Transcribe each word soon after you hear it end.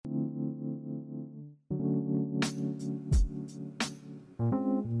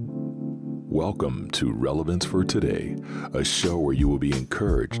Welcome to Relevance for Today, a show where you will be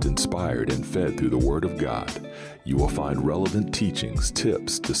encouraged, inspired, and fed through the Word of God. You will find relevant teachings,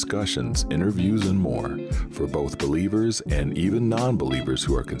 tips, discussions, interviews, and more for both believers and even non-believers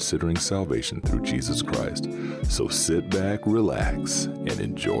who are considering salvation through Jesus Christ. So sit back, relax, and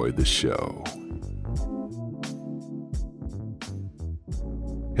enjoy the show.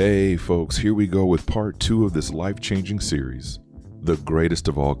 Hey folks, here we go with part 2 of this life-changing series, The Greatest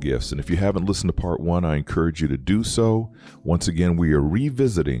of All Gifts. And if you haven't listened to part 1, I encourage you to do so. Once again, we are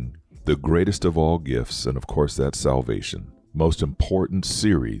revisiting the greatest of all gifts, and of course that's salvation. Most important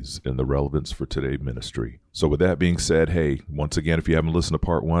series in the Relevance for Today ministry. So with that being said, hey, once again, if you haven't listened to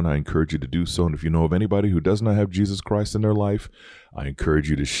part 1, I encourage you to do so. And if you know of anybody who does not have Jesus Christ in their life, I encourage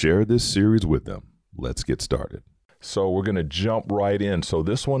you to share this series with them. Let's get started. So we're going to jump right in. So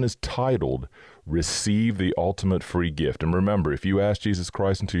this one is titled, Receive the Ultimate Free Gift. And remember, if you ask Jesus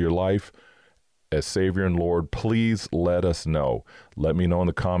Christ into your life as Savior and Lord, please let us know. Let me know in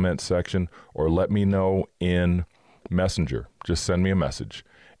the comment section or let me know in Messenger. Just send me a message.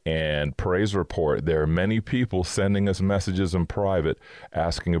 And praise report, there are many people sending us messages in private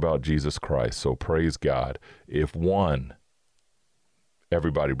asking about Jesus Christ. So praise God. If one,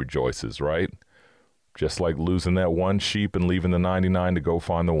 everybody rejoices, right? Just like losing that one sheep and leaving the 99 to go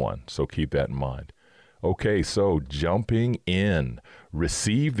find the one. So keep that in mind. Okay, so jumping in.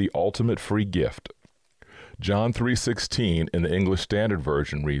 Receive the ultimate free gift. John 3:16 in the English Standard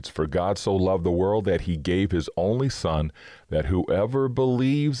Version reads, For God so loved the world that he gave his only Son, that whoever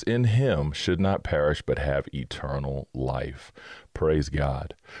believes in him should not perish but have eternal life. Praise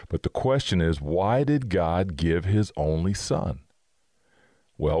God. But the question is, why did God give his only Son?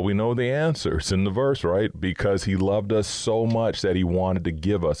 Well, we know the answer. It's in the verse, right? Because he loved us so much that he wanted to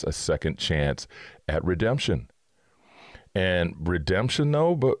give us a second chance at redemption. And redemption,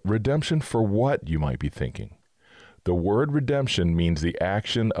 though, but redemption for what, you might be thinking? The word redemption means the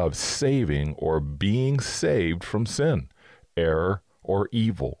action of saving or being saved from sin, error, or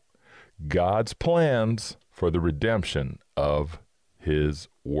evil. God's plans for the redemption of his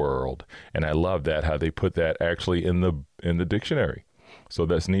world. And I love that, how they put that actually in the dictionary. So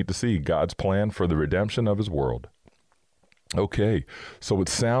that's neat to see, God's plan for the redemption of his world. Okay, so it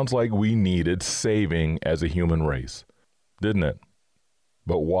sounds like we needed saving as a human race, didn't it?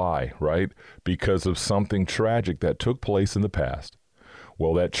 But why, right? Because of something tragic that took place in the past.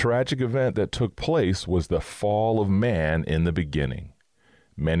 Well, that tragic event that took place was the fall of man in the beginning.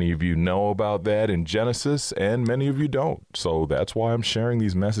 Many of you know about that in Genesis, and many of you don't. So that's why I'm sharing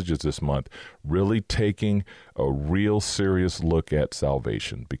these messages this month, really taking a real serious look at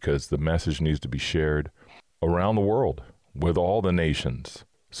salvation, because the message needs to be shared around the world with all the nations.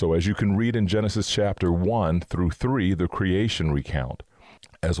 So as you can read in Genesis chapter 1 through 3, the creation recount,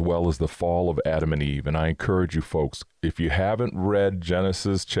 as well as the fall of Adam and Eve. And I encourage you folks, if you haven't read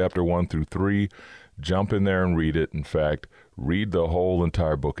Genesis chapter 1 through 3, jump in there and read it. In fact, read the whole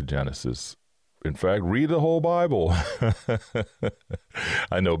entire book of Genesis. In fact, read the whole Bible.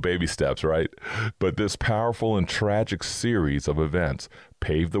 I know, baby steps, right? But this powerful and tragic series of events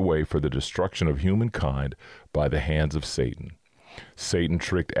paved the way for the destruction of humankind by the hands of Satan. Satan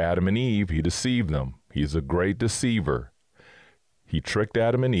tricked Adam and Eve. He deceived them. He's a great deceiver. He tricked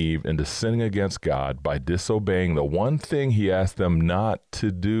Adam and Eve into sinning against God by disobeying the one thing he asked them not to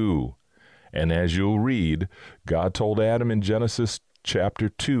do. And as you'll read, God told Adam in Genesis chapter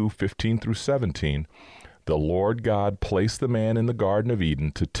 2, 15 through 17, the Lord God placed the man in the Garden of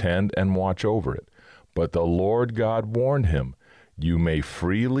Eden to tend and watch over it. But the Lord God warned him, you may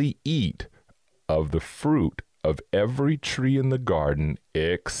freely eat of the fruit of every tree in the garden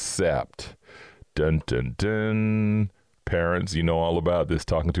except, dun dun dun, parents, you know all about this,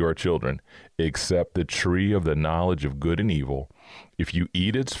 talking to our children, except the tree of the knowledge of good and evil. If you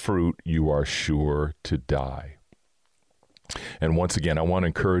eat its fruit, you are sure to die. And once again, I want to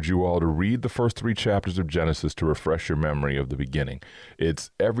encourage you all to read the first 3 chapters of Genesis to refresh your memory of the beginning.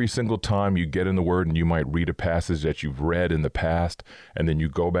 It's every single time you get in the Word and you might read a passage that you've read in the past, and then you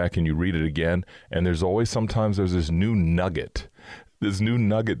go back and you read it again, and there's this new nugget. This new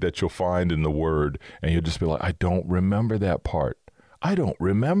nugget that you'll find in the Word, and you'll just be like, I don't remember that part. I don't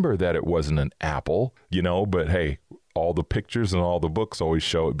remember that it wasn't an apple, but hey, all the pictures and all the books always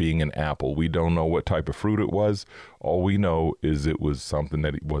show it being an apple. We don't know what type of fruit it was. All we know is it was something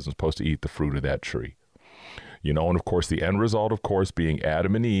that he wasn't supposed to eat the fruit of that tree. And of course, the end result, being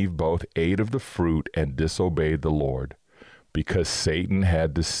Adam and Eve both ate of the fruit and disobeyed the Lord because Satan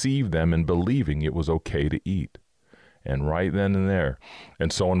had deceived them in believing it was okay to eat. And right then and there.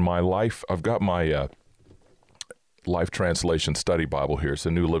 And so in my life, I've got my Life Translation Study Bible here. It's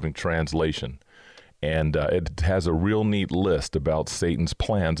a New Living Translation. And it has a real neat list about Satan's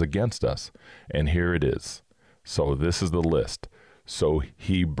plans against us. And here it is. So this is the list. So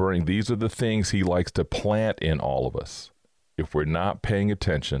these are the things he likes to plant in all of us. If we're not paying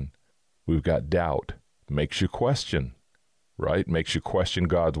attention, we've got doubt. Makes you question, right? Makes you question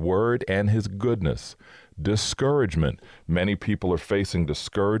God's word and his goodness. Discouragement. Many people are facing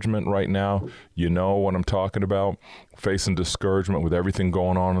discouragement right now. You know what I'm talking about? Facing discouragement with everything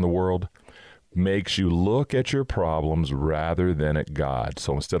going on in the world. Makes you look at your problems rather than at God.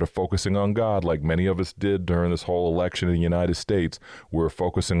 So instead of focusing on God, like many of us did during this whole election in the United States, we're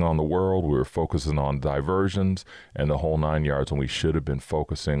focusing on the world, we're focusing on diversions and the whole 9 yards, when we should have been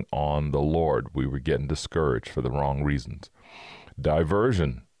focusing on the Lord. We were getting discouraged for the wrong reasons.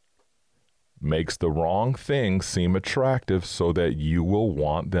 Diversion makes the wrong things seem attractive so that you will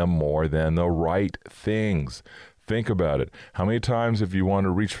want them more than the right things. Think about it. How many times have you wanted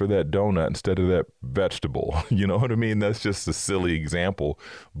to reach for that donut instead of that vegetable? You know what I mean? That's just a silly example,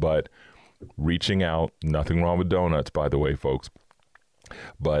 but reaching out, nothing wrong with donuts, by the way, folks,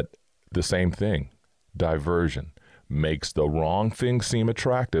 but the same thing. Diversion makes the wrong things seem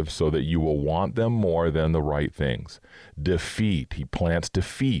attractive so that you will want them more than the right things. Defeat. He plants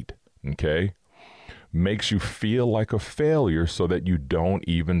defeat, okay? Makes you feel like a failure so that you don't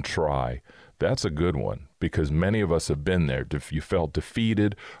even try. That's a good one, because many of us have been there. If you felt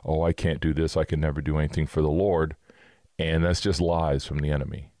defeated, oh, I can't do this, I can never do anything for the Lord, and that's just lies from the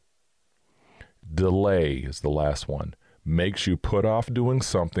enemy. Delay is the last one. Makes you put off doing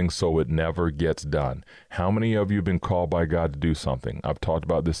something so it never gets done. How many of you have been called by God to do something? I've talked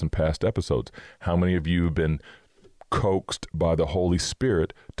about this in past episodes. How many of you have been coaxed by the Holy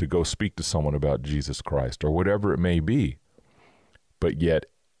Spirit to go speak to someone about Jesus Christ or whatever it may be, but yet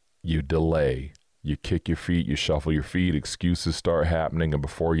you delay, you kick your feet, you shuffle your feet, excuses start happening, and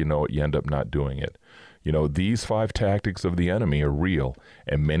before you know it, you end up not doing it. You know, these 5 tactics of the enemy are real,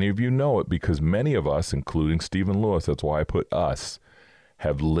 and many of you know it because many of us, including Stephen Lewis, that's why I put us,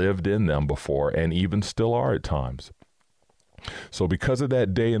 have lived in them before and even still are at times. So because of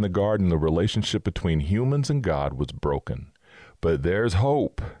that day in the garden, the relationship between humans and God was broken. But there's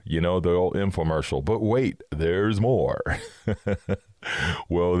hope, you know, the old infomercial, but wait, there's more.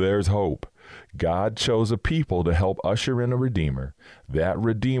 Well, there's hope. God chose a people to help usher in a Redeemer. That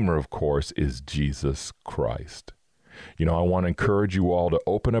Redeemer, of course, is Jesus Christ. You know, I want to encourage you all to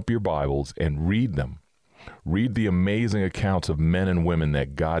open up your Bibles and read them. Read the amazing accounts of men and women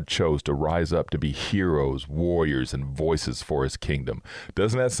that God chose to rise up to be heroes, warriors, and voices for his kingdom.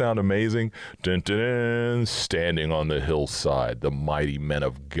 Doesn't that sound amazing? Dun, dun, dun. Standing on the hillside, the mighty men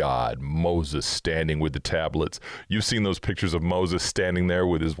of God. Moses standing with the tablets. You've seen those pictures of Moses standing there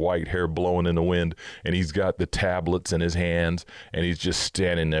with his white hair blowing in the wind, and he's got the tablets in his hands, and he's just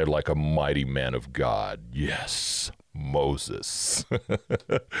standing there like a mighty man of God. Yes. Moses.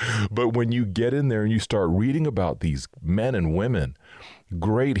 But when you get in there and you start reading about these men and women,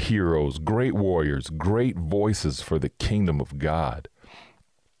 great heroes, great warriors, great voices for the kingdom of God,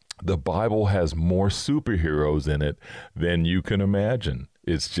 the Bible has more superheroes in it than you can imagine.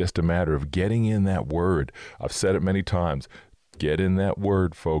 It's just a matter of getting in that word. I've said it many times. Get in that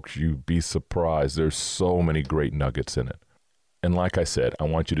word, folks. You'd be surprised. There's so many great nuggets in it. And like I said, I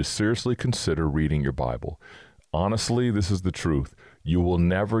want you to seriously consider reading your Bible. Honestly, this is the truth. You will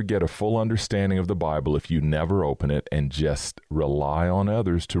never get a full understanding of the Bible if you never open it and just rely on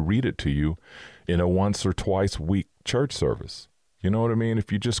others to read it to you in a once or twice week church service. You know what I mean? If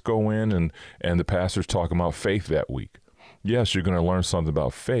you just go in and the pastor's talking about faith that week. Yes, you're going to learn something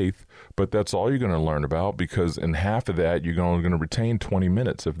about faith, but that's all you're going to learn about, because in half of that, you're only going to retain 20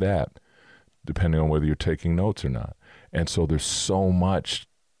 minutes of that, depending on whether you're taking notes or not. And so there's so much.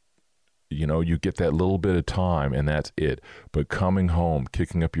 You know, you get that little bit of time and that's it. But coming home,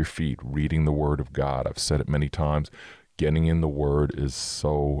 kicking up your feet, reading the Word of God, I've said it many times, getting in the Word is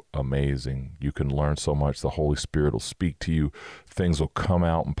so amazing. You can learn so much. The Holy Spirit will speak to you. Things will come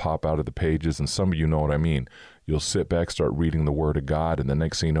out and pop out of the pages. And some of you know what I mean. You'll sit back, start reading the Word of God, and the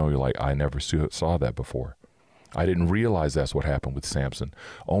next thing you know, you're like, I never saw that before. I didn't realize that's what happened with Samson.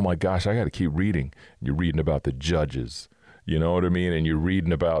 Oh my gosh, I got to keep reading. You're reading about the judges. You know what I mean? And you're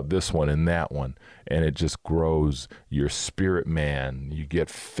reading about this one and that one, and it just grows your spirit, man. You get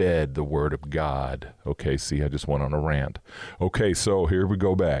fed the Word of God. Okay, see, I just went on a rant. Okay, so here we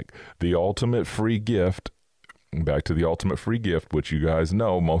go back. The ultimate free gift, back to the ultimate free gift, which you guys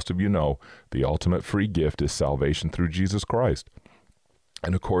know, most of you know, the ultimate free gift is salvation through Jesus Christ.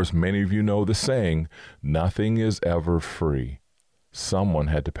 And of course, many of you know the saying, nothing is ever free. Someone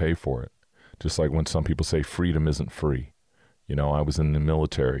had to pay for it. Just like when some people say freedom isn't free. You know, I was in the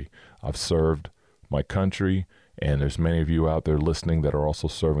military. I've served my country, and there's many of you out there listening that are also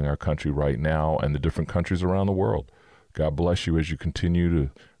serving our country right now and the different countries around the world. God bless you as you continue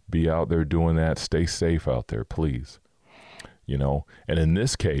to be out there doing that. Stay safe out there, please. You know, and in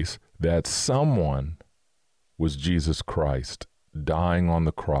this case, that someone was Jesus Christ dying on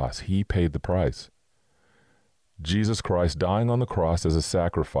the cross. He paid the price. Jesus Christ dying on the cross as a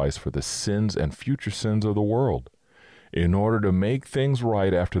sacrifice for the sins and future sins of the world. In order to make things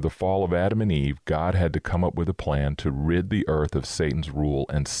right after the fall of Adam and Eve, God had to come up with a plan to rid the earth of Satan's rule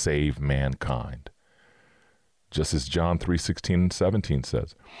and save mankind. Just as John 3:16 and 17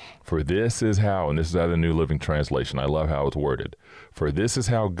 says, "For this is how," and this is out of the New Living Translation, I love how it's worded, "For this is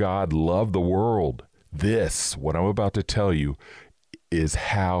how God loved the world." This, what I'm about to tell you, is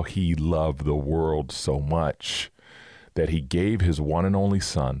how he loved the world so much that he gave his one and only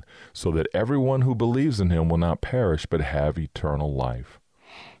Son, so that everyone who believes in him will not perish but have eternal life.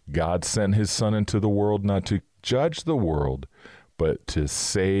 God sent his Son into the world not to judge the world, but to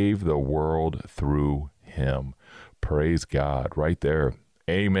save the world through him. Praise God. Right there.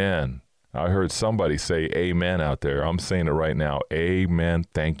 Amen. I heard somebody say amen out there. I'm saying it right now. Amen.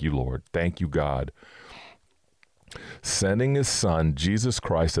 Thank you, Lord. Thank you, God. Sending his Son, Jesus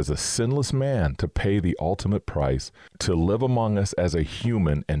Christ, as a sinless man to pay the ultimate price, to live among us as a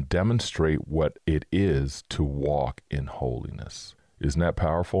human and demonstrate what it is to walk in holiness. Isn't that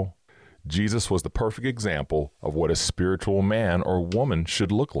powerful? Jesus was the perfect example of what a spiritual man or woman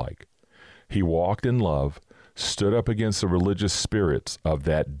should look like. He walked in love, stood up against the religious spirits of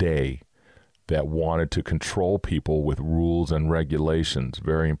that day that wanted to control people with rules and regulations.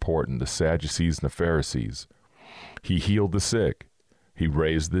 Very important. The Sadducees and the Pharisees. He healed the sick. He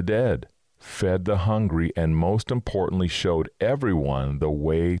raised the dead, fed the hungry, and most importantly, showed everyone the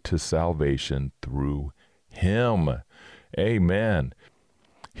way to salvation through him. Amen.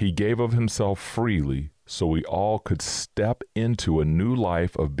 He gave of himself freely so we all could step into a new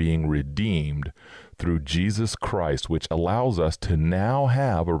life of being redeemed through Jesus Christ, which allows us to now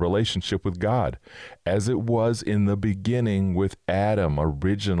have a relationship with God as it was in the beginning with Adam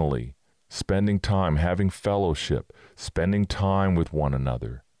originally. Spending time, having fellowship, spending time with one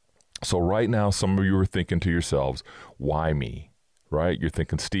another. So right now, some of you are thinking to yourselves, why me? Right? You're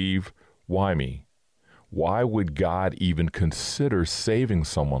thinking, Steve, why me? Why would God even consider saving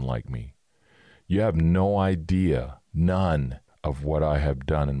someone like me? You have no idea, none, of what I have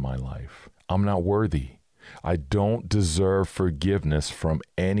done in my life. I'm not worthy. I don't deserve forgiveness from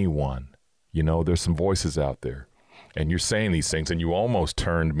anyone. You know, there's some voices out there. And you're saying these things, and you almost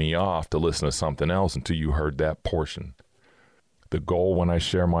turned me off to listen to something else until you heard that portion. The goal when I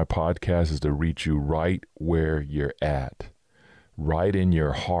share my podcast is to reach you right where you're at, right in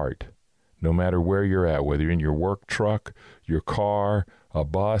your heart, no matter where you're at, whether you're in your work truck, your car, a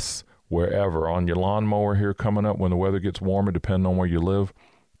bus, wherever, on your lawnmower here coming up when the weather gets warmer, depending on where you live.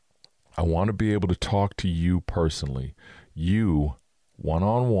 I want to be able to talk to you personally, you,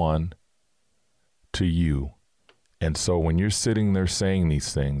 one-on-one, to you. And so when you're sitting there saying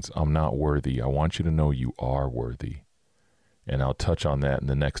these things, I'm not worthy, I want you to know you are worthy. And I'll touch on that in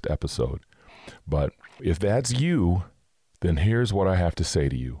the next episode. But if that's you, then here's what I have to say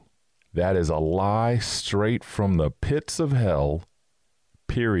to you. That is a lie straight from the pits of hell,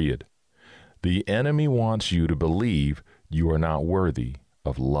 period. The enemy wants you to believe you are not worthy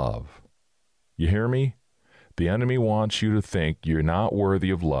of love. You hear me? The enemy wants you to think you're not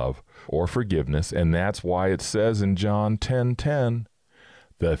worthy of love or forgiveness, and that's why it says in John 10:10,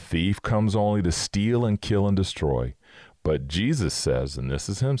 the thief comes only to steal and kill and destroy. But Jesus says, and this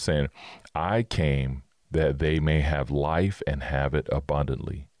is him saying, I came that they may have life and have it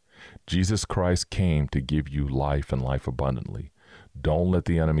abundantly. Jesus Christ came to give you life and life abundantly. Don't let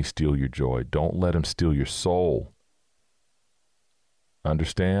the enemy steal your joy. Don't let him steal your soul.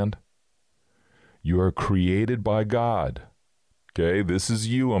 Understand? You are created by God. Okay, this is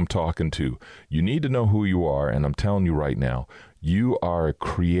you I'm talking to. You need to know who you are, and I'm telling you right now, you are a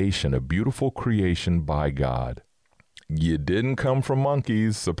creation, a beautiful creation by God. You didn't come from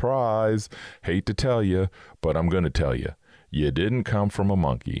monkeys, surprise. Hate to tell you, but I'm going to tell you. You didn't come from a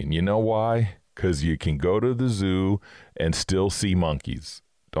monkey, and you know why? Because you can go to the zoo and still see monkeys.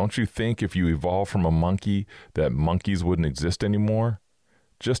 Don't you think if you evolved from a monkey that monkeys wouldn't exist anymore?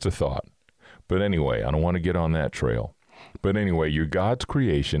 Just a thought. But anyway, I don't want to get on that trail. But anyway, you're God's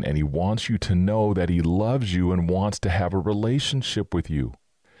creation, and he wants you to know that he loves you and wants to have a relationship with you.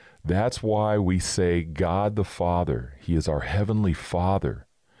 That's why we say God the Father. He is our heavenly Father.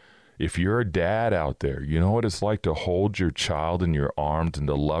 If you're a dad out there, you know what it's like to hold your child in your arms and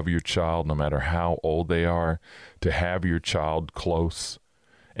to love your child no matter how old they are, to have your child close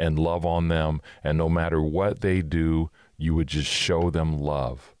and love on them, and no matter what they do, you would just show them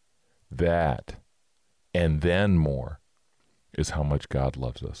love. That, and then more, is how much God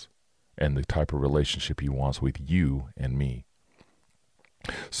loves us and the type of relationship he wants with you and me.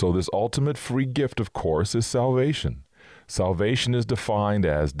 So this ultimate free gift, of course, is salvation. Salvation is defined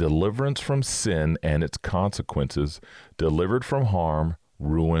as deliverance from sin and its consequences, delivered from harm,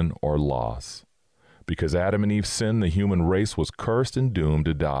 ruin, or loss. Because Adam and Eve sinned, the human race was cursed and doomed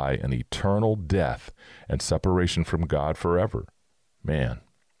to die an eternal death and separation from God forever. Man,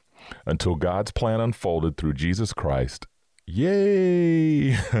 until God's plan unfolded through Jesus Christ.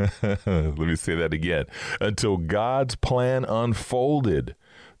 Yay! Let me say that again. Until God's plan unfolded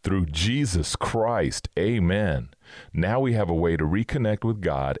through Jesus Christ. Amen. Now we have a way to reconnect with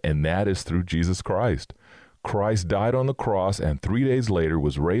God, and that is through Jesus Christ. Christ died on the cross and 3 days later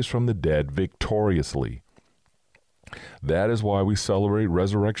was raised from the dead victoriously. That is why we celebrate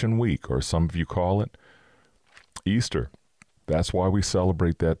Resurrection Week, or some of you call it Easter. That's why we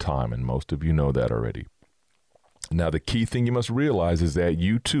celebrate that time, and most of you know that already. Now, the key thing you must realize is that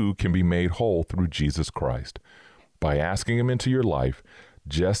you too can be made whole through Jesus Christ by asking him into your life,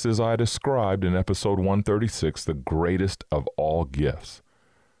 just as I described in episode 136, the greatest of all gifts.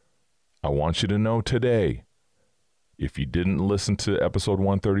 I want you to know today, if you didn't listen to episode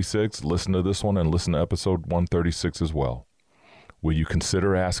 136, listen to this one and listen to episode 136 as well. Will you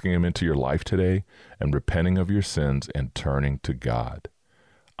consider asking him into your life today and repenting of your sins and turning to God?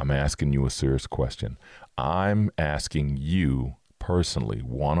 I'm asking you a serious question. I'm asking you personally,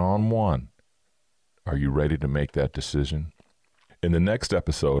 one-on-one. Are you ready to make that decision? In the next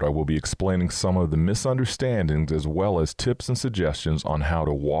episode, I will be explaining some of the misunderstandings as well as tips and suggestions on how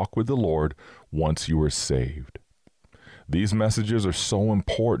to walk with the Lord once you are saved. These messages are so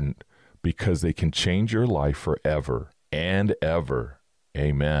important because they can change your life forever and ever.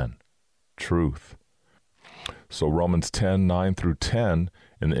 Amen. Truth. So Romans 10:9 through 10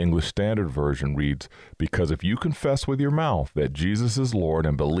 in the English Standard Version reads, because if you confess with your mouth that Jesus is Lord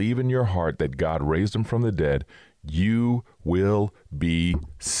and believe in your heart that God raised him from the dead, you will be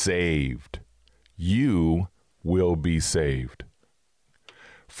saved. You will be saved.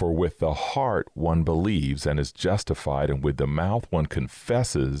 For with the heart one believes and is justified, and with the mouth one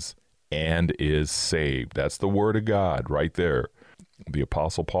confesses and is saved. That's the word of God right there. The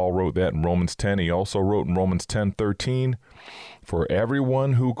Apostle Paul wrote that in Romans 10. He also wrote in Romans 10:13, for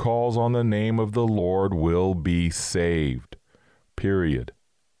everyone who calls on the name of the Lord will be saved. Period.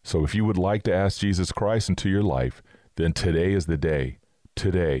 So if you would like to ask Jesus Christ into your life, then today is the day.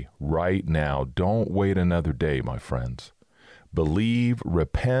 Today, right now. Don't wait another day, my friends. Believe,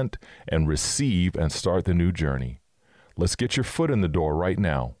 repent, and receive and start the new journey. Let's get your foot in the door right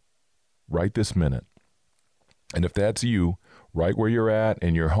now, right this minute. And if that's you, right where you're at,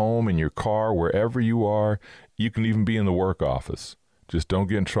 in your home, in your car, wherever you are, you can even be in the work office. Just don't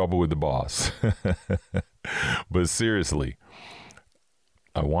get in trouble with the boss. But seriously,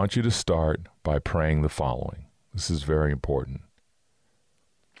 I want you to start by praying the following. This is very important.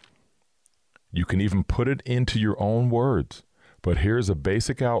 You can even put it into your own words, but here's a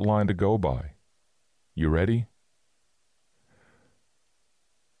basic outline to go by. You ready?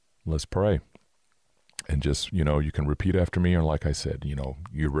 Let's pray. And just, you can repeat after me, or like I said,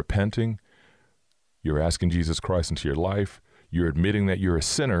 you're repenting, you're asking Jesus Christ into your life, you're admitting that you're a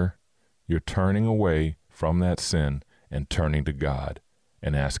sinner, you're turning away from that sin and turning to God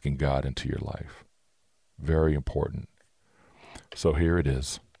and asking God into your life. Very important. So here it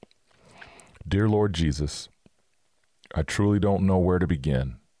is. Dear Lord Jesus, I truly don't know where to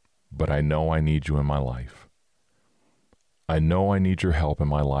begin, but I know I need you in my life. I know I need your help in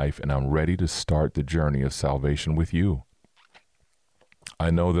my life, and I'm ready to start the journey of salvation with you. I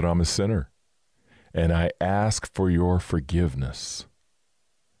know that I'm a sinner, and I ask for your forgiveness.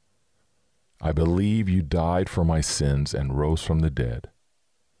 I believe you died for my sins and rose from the dead.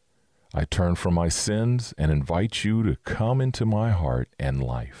 I turn from my sins and invite you to come into my heart and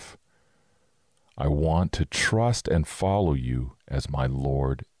life. I want to trust and follow you as my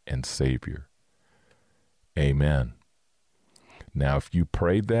Lord and Savior. Amen. Now, if you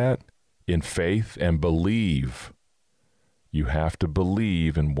prayed that in faith and believe, you have to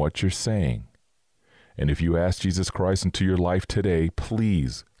believe in what you're saying. And if you ask Jesus Christ into your life today,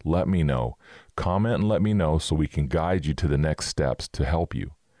 please let me know. Comment and let me know so we can guide you to the next steps to help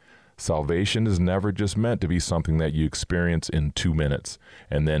you. Salvation is never just meant to be something that you experience in 2 minutes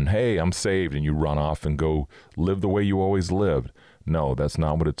and then, hey, I'm saved, and you run off and go live the way you always lived. No, that's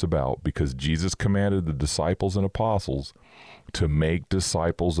not what it's about, because Jesus commanded the disciples and apostles to make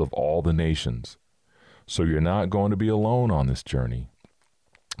disciples of all the nations. So you're not going to be alone on this journey.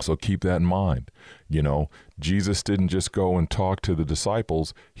 So keep that in mind. You know, Jesus didn't just go and talk to the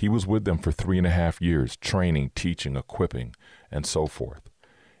disciples. He was with them for 3.5 years, training, teaching, equipping, and so forth.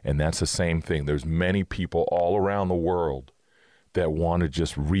 And that's the same thing. There's many people all around the world that want to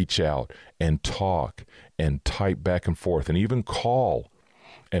just reach out and talk and type back and forth and even call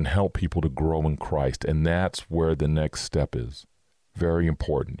and help people to grow in Christ. And that's where the next step is. Very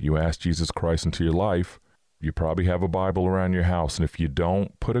important. You ask Jesus Christ into your life. You probably have a Bible around your house. And if you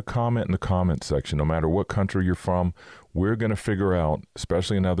don't, put a comment in the comment section. No matter what country you're from, we're going to figure out,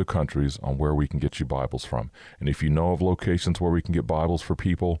 especially in other countries, on where we can get you Bibles from. And if you know of locations where we can get Bibles for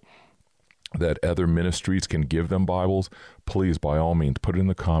people, that other ministries can give them Bibles, please, by all means, put it in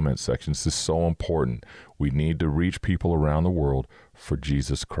the comment section. This is so important. We need to reach people around the world for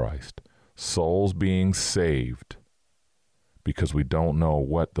Jesus Christ. Souls being saved, because we don't know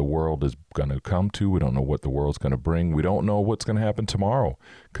what the world is going to come to. We don't know what the world's going to bring. We don't know what's going to happen tomorrow,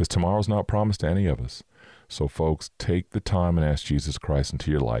 because tomorrow's not promised to any of us. So, folks, take the time and ask Jesus Christ into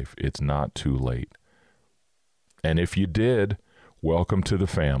your life. It's not too late. And if you did, welcome to the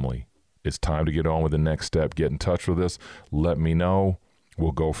family. It's time to get on with the next step. Get in touch with us. Let me know.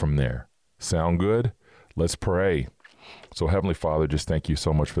 We'll go from there. Sound good? Let's pray. So, Heavenly Father, just thank you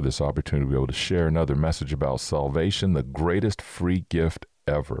so much for this opportunity to be able to share another message about salvation, the greatest free gift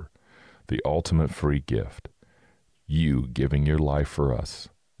ever, the ultimate free gift. You giving your life for us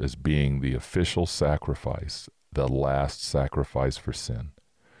as being the official sacrifice, the last sacrifice for sin.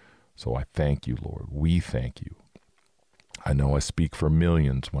 So I thank you, Lord. We thank you. I know I speak for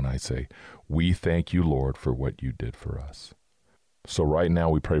millions when I say, we thank you, Lord, for what you did for us. So right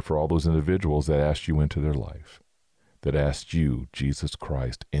now we pray for all those individuals that asked you into their life, that asked you, Jesus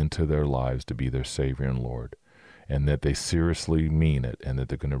Christ, into their lives to be their Savior and Lord, and that they seriously mean it, and that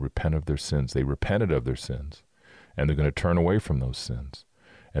they're going to repent of their sins. They repented of their sins, and they're going to turn away from those sins,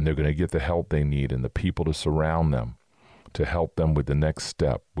 and they're going to get the help they need and the people to surround them, to help them with the next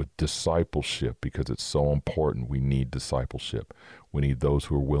step, with discipleship, because it's so important. We need discipleship. We need those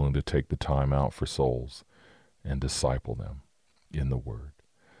who are willing to take the time out for souls and disciple them in the Word.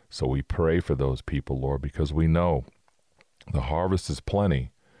 So we pray for those people, Lord, because we know the harvest is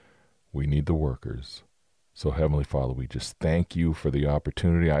plenty. We need the workers. So Heavenly Father, we just thank you for the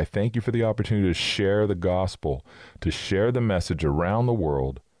opportunity. I thank you for the opportunity to share the gospel, to share the message around the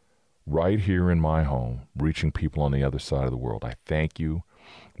world, right here in my home, reaching people on the other side of the world. I thank you.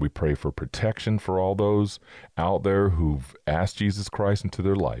 We pray for protection for all those out there who've asked Jesus Christ into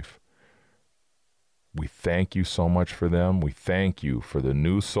their life. We thank you so much for them. We thank you for the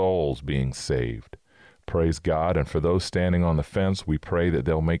new souls being saved. Praise God. And for those standing on the fence, we pray that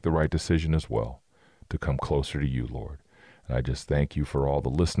they'll make the right decision as well to come closer to you, Lord. And I just thank you for all the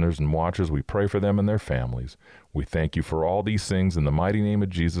listeners and watchers. We pray for them and their families. We thank you for all these things in the mighty name of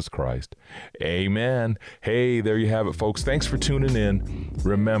Jesus Christ. Amen. Hey, there you have it, folks. Thanks for tuning in.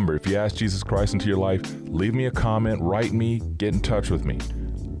 Remember, if you ask Jesus Christ into your life, leave me a comment, write me, get in touch with me.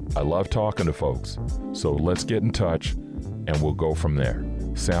 I love talking to folks. So let's get in touch and we'll go from there.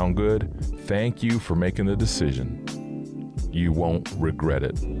 Sound good? Thank you for making the decision. You won't regret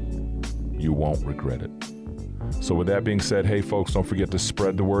it. You won't regret it. So with that being said, hey folks, don't forget to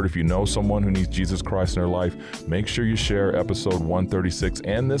spread the word. If you know someone who needs Jesus Christ in their life, make sure you share episode 136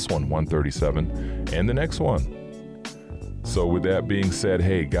 and this one, 137, and the next one. So with that being said,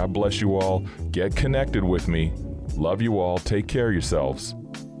 hey, God bless you all. Get connected with me. Love you all. Take care of yourselves.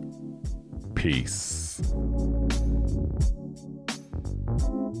 Peace.